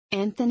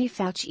Anthony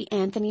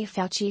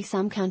Fauci.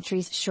 Some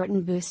countries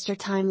shorten booster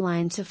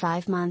timeline to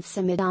 5 months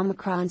amid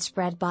Omicron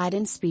spread.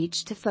 Biden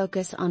speech to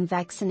focus on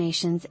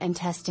vaccinations and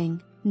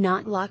testing,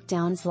 not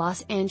lockdowns.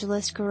 Los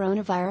Angeles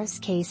coronavirus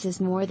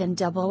cases more than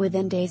double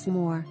within days.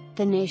 More,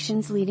 the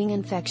nation's leading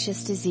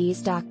infectious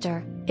disease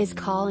doctor, is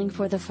calling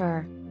for the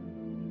fur.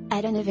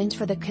 At an event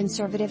for the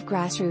conservative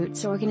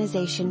grassroots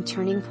organization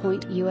Turning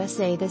Point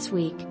USA this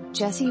week,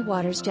 Jesse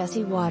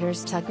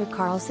WattersTucker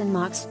Carlson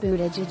mocks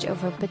Buttigieg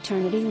over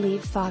paternity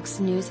leave. Fox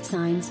News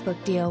signs book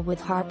deal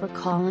with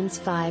HarperCollins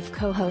Five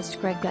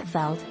co-host Greg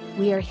Gutfeld,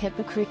 "We are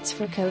hypocrites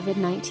for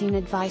COVID-19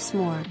 advice."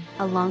 More,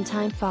 a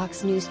longtime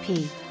Fox News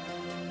P.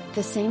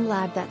 The same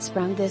lab that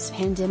sprung this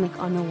pandemic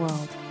on the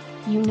world.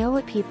 "You know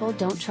what, people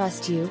don't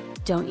trust you,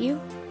 don't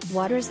you?"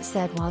 Waters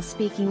said while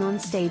speaking on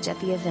stage at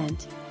the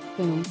event.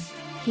 "Boom.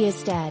 He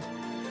is dead.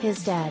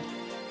 He's dead.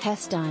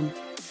 He's done.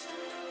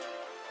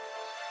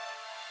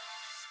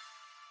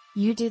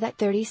 You do that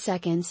 30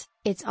 seconds,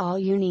 it's all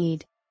you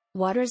need."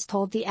 Waters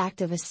told the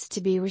activists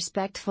to be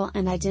respectful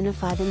and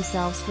identify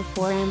themselves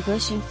before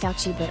ambushing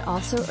Fauci, but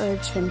also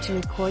urged them to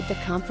record the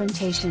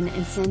confrontation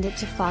and send it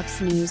to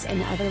Fox News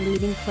and other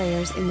leading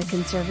players in the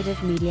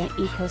conservative media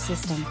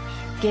ecosystem.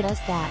 "Get us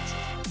that.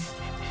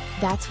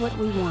 That's what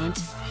we want,"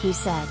 he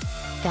said.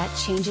 "That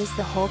changes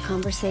the whole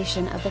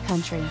conversation of the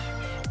country."